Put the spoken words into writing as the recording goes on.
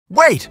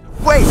Wait!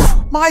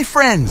 My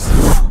friends!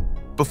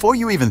 Before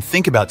you even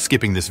think about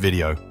skipping this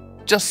video,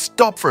 just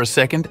stop for a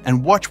second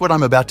and watch what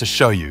I'm about to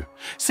show you.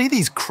 See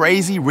these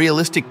crazy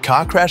realistic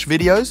car crash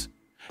videos?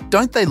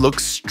 Don't they look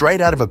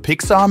straight out of a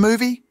Pixar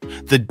movie?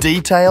 The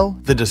detail,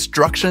 the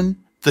destruction,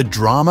 the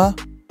drama,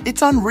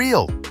 it's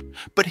unreal.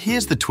 But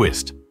here's the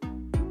twist.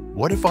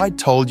 What if I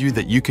told you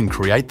that you can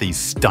create these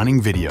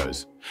stunning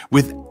videos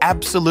with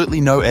absolutely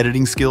no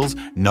editing skills,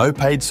 no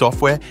paid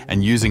software,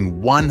 and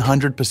using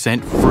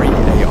 100% free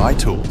AI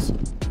tools?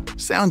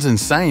 Sounds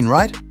insane,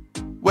 right?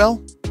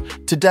 Well,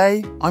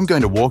 today I'm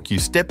going to walk you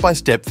step by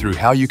step through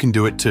how you can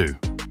do it too.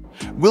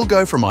 We'll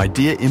go from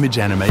idea, image,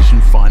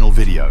 animation, final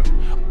video,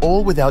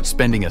 all without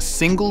spending a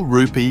single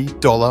rupee,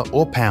 dollar,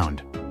 or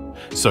pound.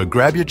 So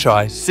grab your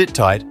chai, sit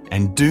tight,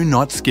 and do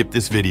not skip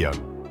this video,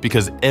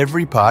 because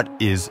every part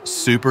is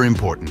super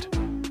important.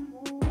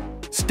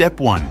 Step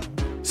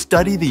 1.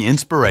 Study the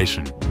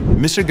inspiration.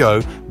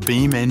 Mishigo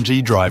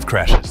BeamNG drive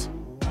crashes.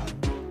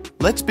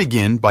 Let's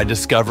begin by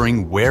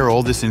discovering where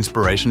all this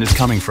inspiration is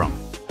coming from.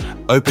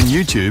 Open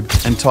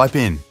YouTube and type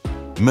in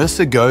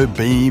Mishigo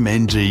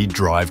BeamNG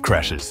drive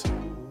crashes.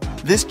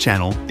 This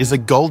channel is a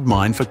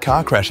goldmine for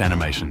car crash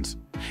animations.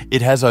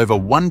 It has over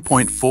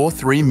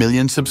 1.43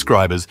 million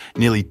subscribers,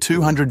 nearly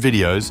 200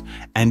 videos,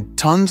 and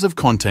tons of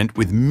content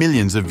with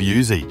millions of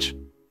views each.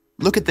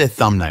 Look at their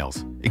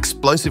thumbnails.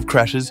 Explosive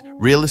crashes,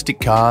 realistic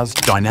cars,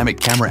 dynamic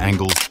camera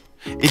angles.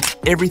 It's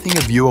everything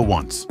a viewer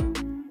wants.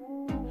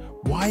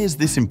 Why is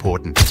this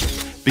important?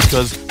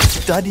 Because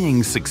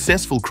studying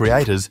successful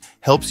creators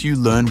helps you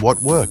learn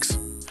what works.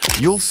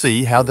 You'll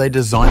see how they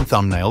design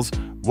thumbnails,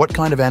 what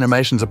kind of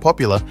animations are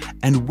popular,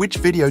 and which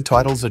video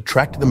titles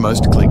attract the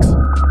most clicks.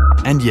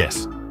 And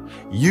yes,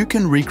 you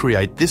can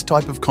recreate this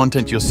type of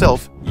content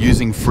yourself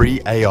using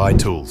free AI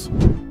tools.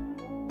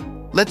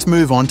 Let's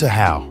move on to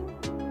how.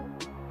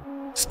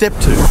 Step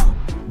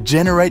 2.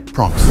 Generate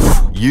prompts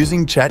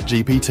using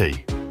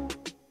ChatGPT.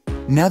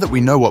 Now that we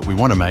know what we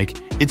want to make,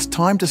 it's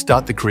time to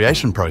start the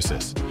creation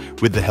process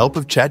with the help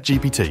of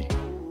ChatGPT.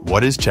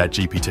 What is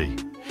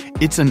ChatGPT?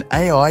 It's an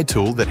AI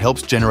tool that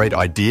helps generate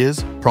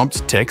ideas,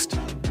 prompts, text,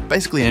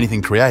 basically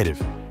anything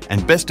creative.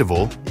 And best of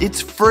all,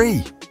 it's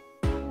free.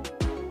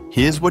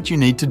 Here's what you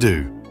need to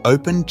do.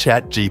 Open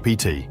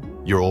ChatGPT.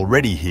 You're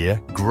already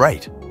here,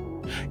 great.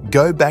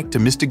 Go back to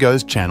Mr.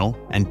 Go's channel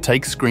and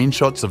take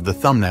screenshots of the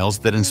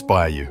thumbnails that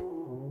inspire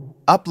you.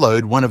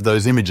 Upload one of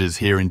those images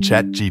here in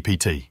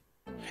ChatGPT.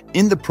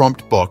 In the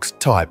prompt box,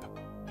 type,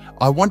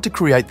 I want to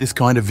create this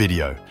kind of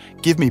video.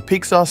 Give me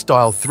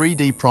Pixar-style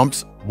 3D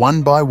prompts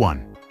one by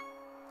one.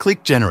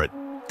 Click Generate,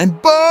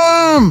 and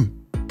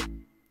boom!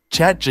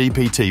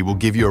 ChatGPT will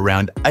give you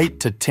around 8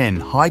 to 10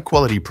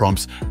 high-quality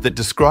prompts that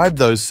describe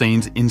those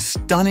scenes in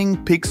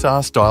stunning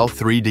Pixar-style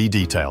 3D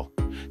detail.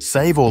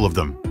 Save all of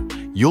them.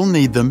 You'll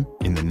need them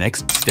in the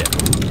next step.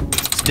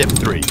 Step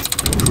 3.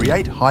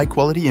 Create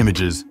high-quality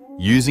images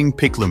using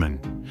Pixelman.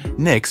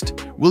 Next,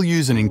 we'll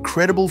use an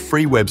incredible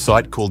free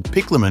website called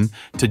Pixelman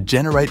to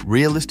generate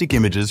realistic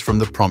images from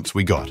the prompts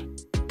we got.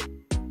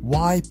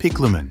 Why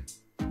Pixelman?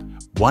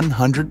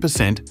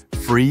 100%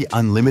 free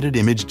unlimited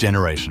image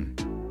generation.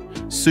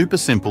 Super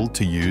simple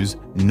to use,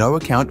 no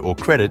account or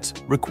credits,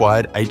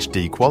 required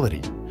HD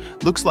quality.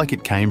 Looks like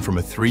it came from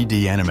a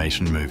 3D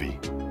animation movie.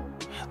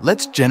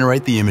 Let's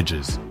generate the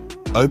images.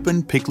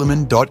 Open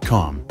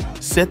pixelman.com.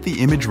 Set the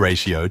image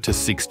ratio to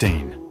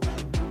 16.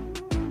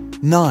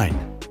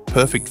 9.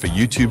 Perfect for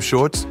YouTube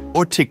Shorts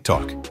or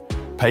TikTok.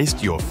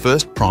 Paste your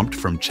first prompt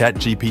from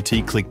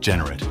ChatGPT, click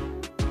Generate.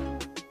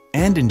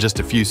 And in just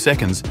a few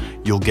seconds,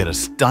 you'll get a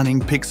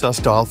stunning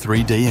Pixar-style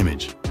 3D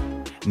image.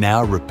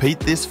 Now repeat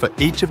this for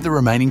each of the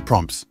remaining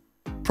prompts.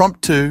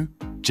 Prompt 2,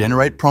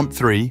 generate prompt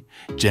 3,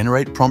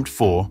 generate prompt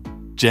 4,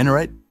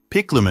 generate.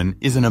 Pixelman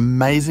is an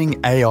amazing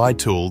AI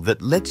tool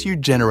that lets you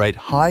generate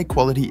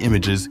high-quality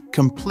images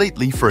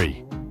completely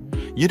free.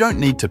 You don't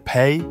need to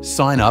pay,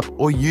 sign up,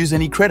 or use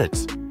any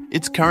credits.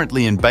 It's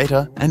currently in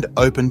beta and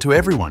open to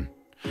everyone.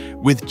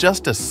 With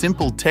just a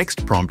simple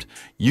text prompt,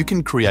 you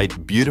can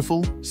create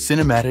beautiful,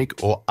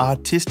 cinematic, or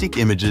artistic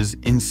images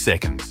in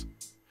seconds.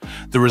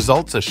 The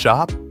results are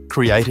sharp,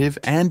 creative,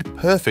 and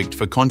perfect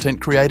for content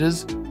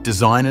creators,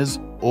 designers,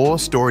 or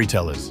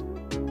storytellers.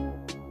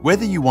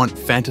 Whether you want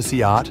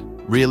fantasy art,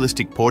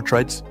 realistic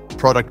portraits,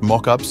 product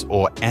mock-ups,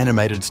 or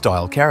animated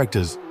style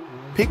characters,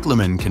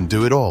 Pixelman can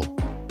do it all.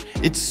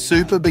 It's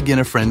super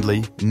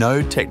beginner-friendly,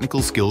 no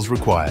technical skills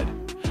required.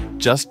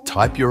 Just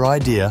type your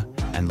idea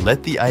and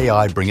let the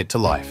AI bring it to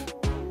life.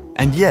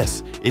 And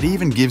yes, it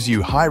even gives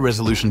you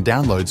high-resolution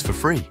downloads for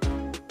free.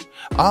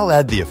 I'll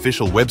add the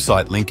official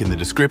website link in the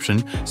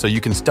description so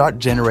you can start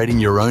generating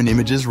your own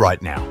images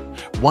right now.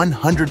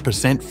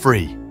 100%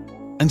 free.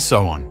 And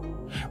so on.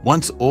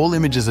 Once all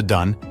images are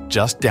done,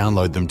 just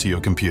download them to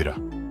your computer.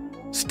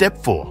 Step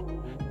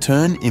 4.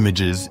 Turn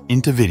images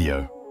into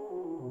video.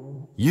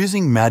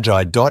 Using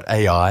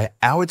Magi.ai,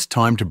 now it's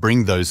time to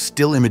bring those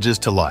still images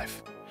to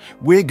life.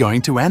 We're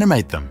going to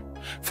animate them.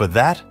 For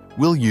that,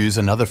 we'll use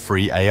another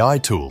free AI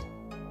tool.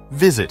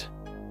 Visit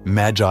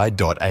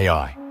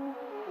Magi.ai.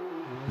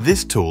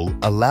 This tool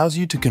allows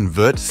you to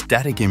convert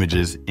static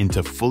images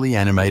into fully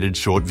animated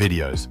short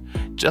videos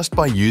just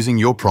by using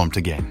your prompt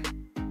again.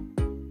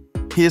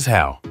 Here's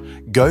how.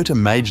 Go to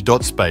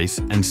mage.space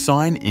and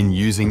sign in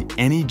using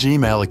any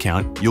Gmail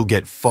account. You'll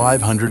get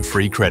 500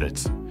 free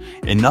credits,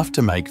 enough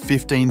to make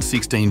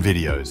 15-16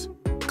 videos.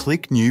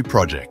 Click New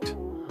Project.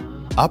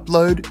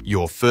 Upload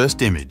your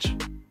first image.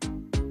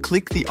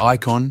 Click the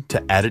icon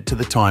to add it to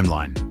the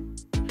timeline.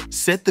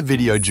 Set the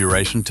video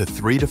duration to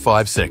 3 to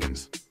 5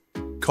 seconds.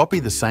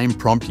 Copy the same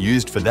prompt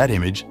used for that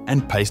image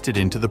and paste it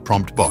into the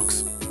prompt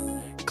box.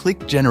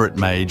 Click Generate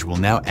Mage will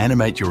now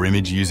animate your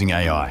image using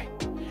AI.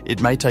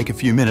 It may take a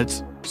few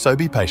minutes, so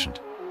be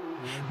patient.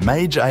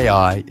 Mage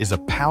AI is a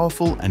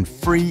powerful and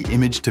free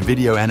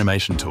image-to-video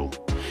animation tool.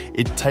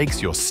 It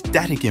takes your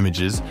static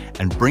images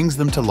and brings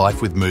them to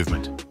life with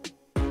movement.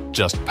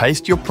 Just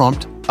paste your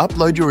prompt,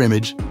 upload your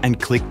image,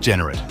 and click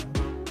Generate.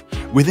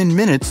 Within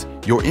minutes,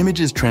 your image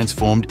is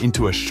transformed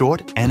into a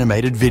short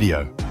animated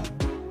video.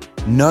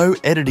 No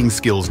editing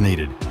skills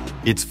needed.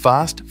 It's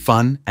fast,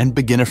 fun, and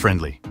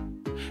beginner-friendly.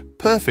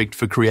 Perfect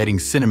for creating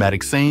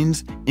cinematic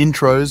scenes,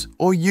 intros,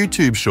 or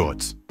YouTube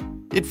shorts.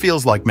 It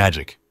feels like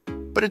magic,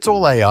 but it's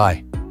all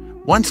AI.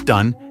 Once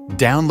done,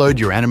 download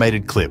your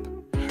animated clip.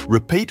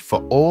 Repeat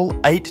for all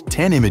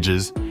 8-10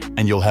 images,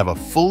 and you'll have a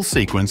full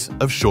sequence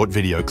of short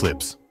video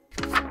clips.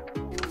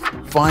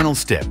 Final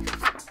step.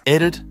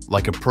 Edit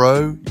like a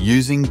pro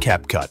using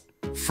CapCut.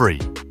 Free.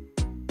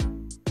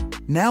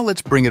 Now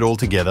let's bring it all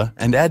together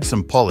and add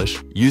some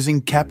polish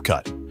using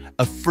CapCut,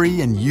 a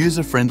free and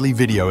user-friendly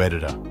video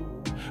editor.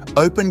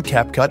 Open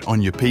CapCut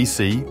on your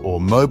PC or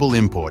mobile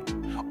import.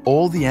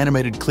 All the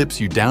animated clips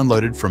you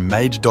downloaded from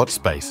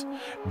mage.space.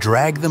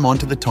 Drag them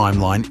onto the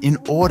timeline in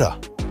order.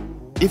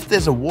 If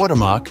there's a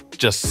watermark,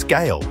 just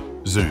scale,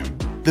 zoom,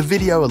 the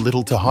video a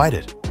little to hide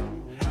it.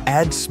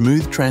 Add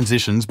smooth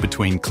transitions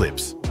between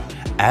clips.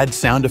 Add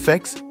sound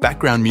effects,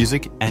 background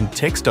music, and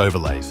text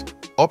overlays.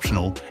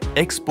 Optional,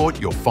 export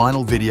your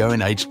final video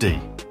in HD.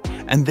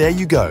 And there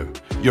you go,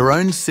 your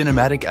own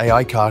cinematic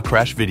AI car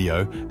crash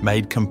video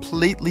made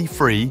completely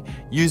free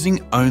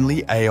using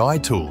only AI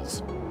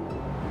tools.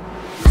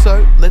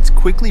 So let's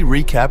quickly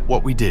recap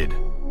what we did.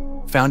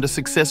 Found a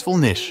successful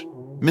niche,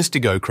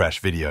 Mr. Go Crash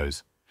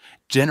videos.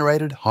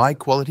 Generated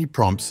high-quality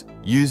prompts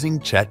using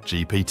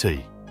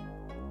ChatGPT.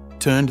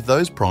 Turned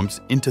those prompts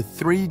into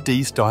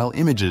 3D-style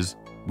images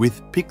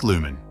with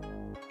PicLumen.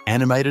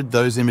 Animated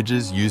those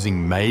images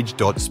using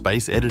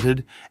mage.space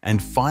edited and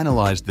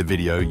finalized the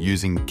video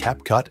using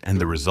CapCut, and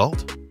the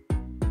result?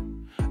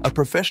 A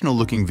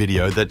professional-looking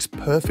video that's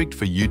perfect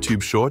for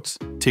YouTube Shorts,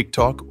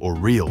 TikTok, or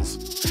Reels,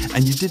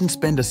 and you didn't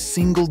spend a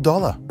single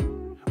dollar.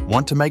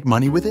 Want to make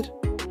money with it?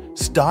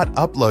 Start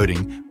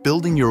uploading,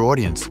 building your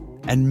audience,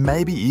 and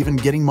maybe even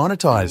getting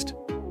monetized.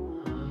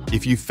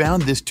 If you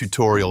found this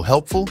tutorial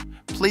helpful,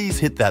 please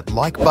hit that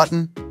like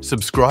button,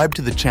 subscribe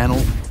to the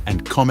channel,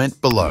 and comment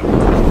below.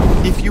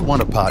 If you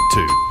want a part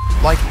 2,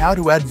 like how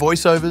to add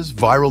voiceovers,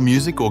 viral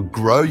music, or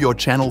grow your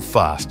channel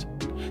fast.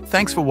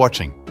 Thanks for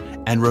watching,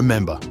 and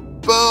remember,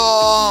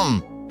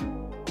 boom!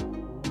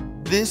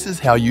 This is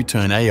how you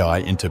turn AI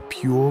into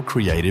pure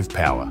creative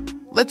power.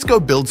 Let's go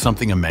build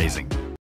something amazing.